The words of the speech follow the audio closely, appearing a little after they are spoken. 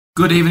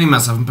Good evening,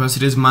 myself and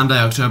Percy. It is Monday,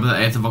 October the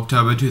 8th of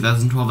October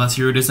 2012, that's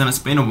here it is, and it's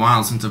been a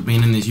while since I've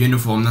been in this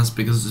uniform. That's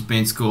because it's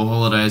been school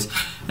holidays,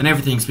 and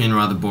everything's been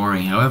rather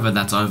boring. However,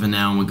 that's over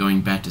now and we're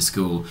going back to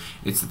school.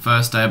 It's the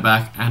first day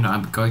back, and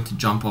I'm going to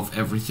jump off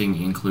everything,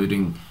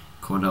 including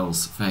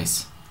Cordell's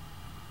face.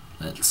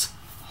 Let's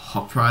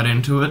hop right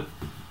into it,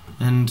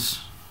 and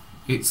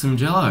eat some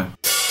Jello.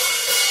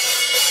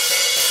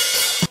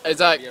 Hey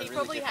Zach,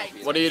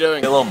 what are you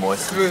doing? A little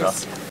moist. Sorry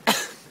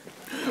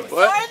that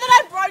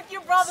I broke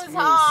your brother's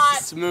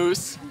heart. Smooth.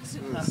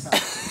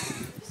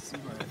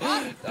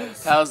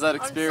 How's that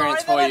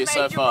experience for you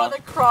so far? Your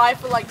brother cry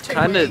for like 2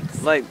 Kind weeks.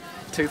 of like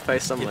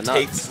toothpaste on my Your nuts.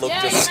 teeth look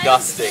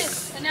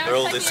disgusting. They're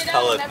all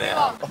discoloured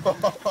now.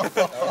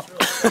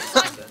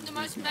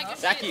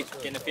 Zachy,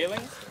 getting a feeling?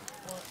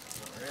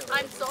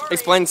 I'm sorry.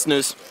 Explain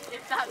snooze.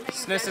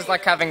 Snus is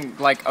like having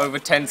like over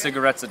 10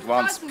 cigarettes at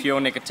once, pure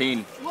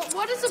nicotine.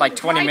 What is It's like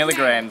 20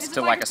 milligrams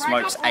to like a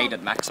smoke's 8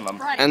 at maximum.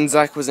 And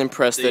Zach was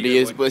impressed that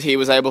he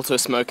was able to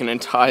smoke an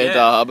entire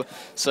dab.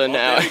 So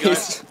now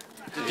he's...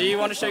 Do you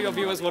want to show your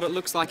viewers what it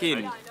looks like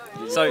in?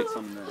 So,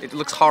 it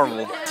looks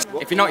horrible.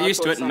 If you're not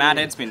used to it, mad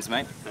head spins,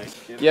 mate.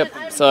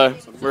 Yep, so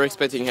we're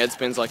expecting head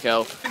spins like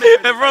hell.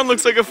 Everyone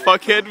looks like a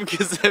fuckhead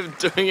because they're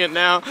doing it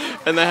now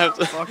and they have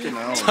to tuck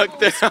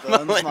their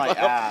arm like my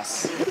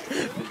ass.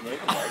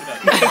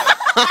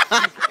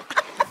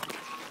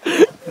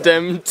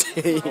 Dem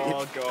teeth.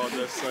 Oh god,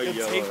 they're so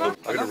yellow.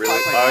 I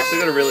actually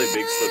got a really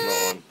big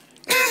Slipknot one.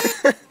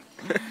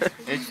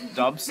 It's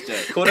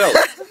dubstep. Cordell,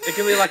 it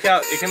can be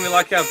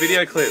like our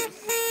video clip.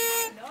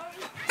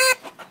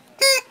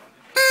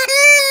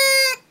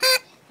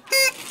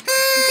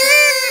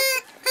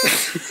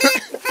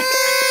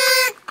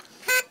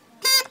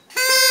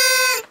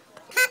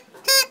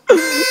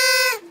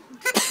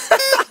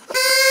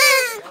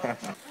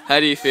 How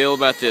do you feel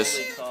about this?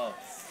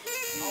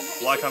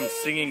 Like I'm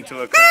singing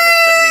to a crowd of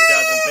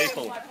 70,000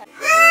 people.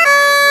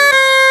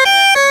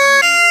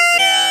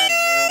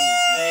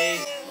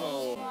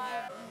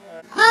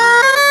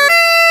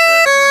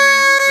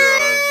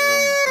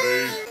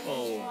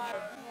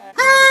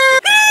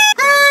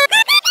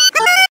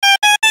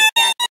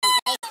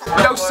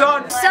 Yo,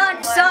 son! This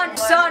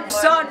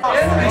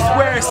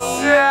where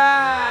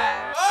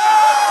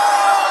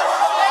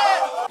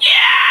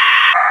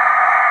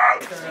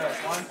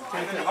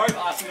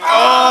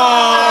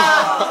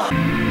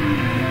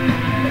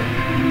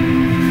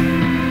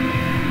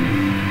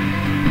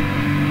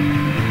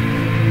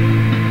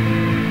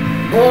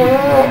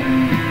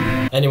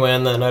Anyway,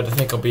 on that note, I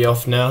think I'll be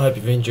off now. Hope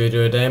you've enjoyed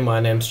your day. My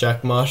name's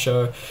Jack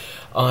Marsho.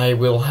 I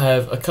will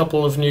have a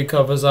couple of new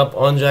covers up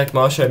on Jack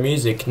Marsho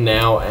Music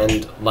now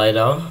and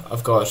later.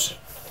 I've got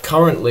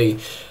currently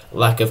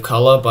Lack of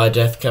Colour by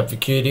Death Cab for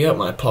Cutie,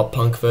 my pop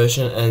punk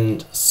version,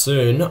 and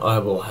soon I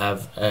will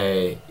have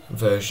a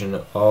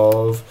version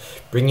of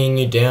Bringing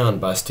You Down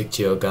by Stick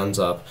to Your Guns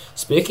Up.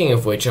 Speaking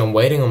of which, I'm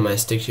waiting on my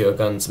Stick to Your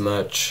Guns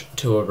merch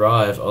to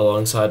arrive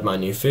alongside my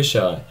new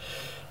fisheye,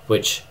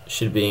 which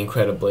should be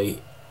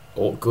incredibly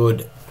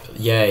good.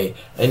 Yay.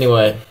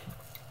 Anyway,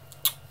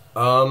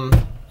 I'll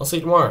see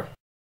you tomorrow.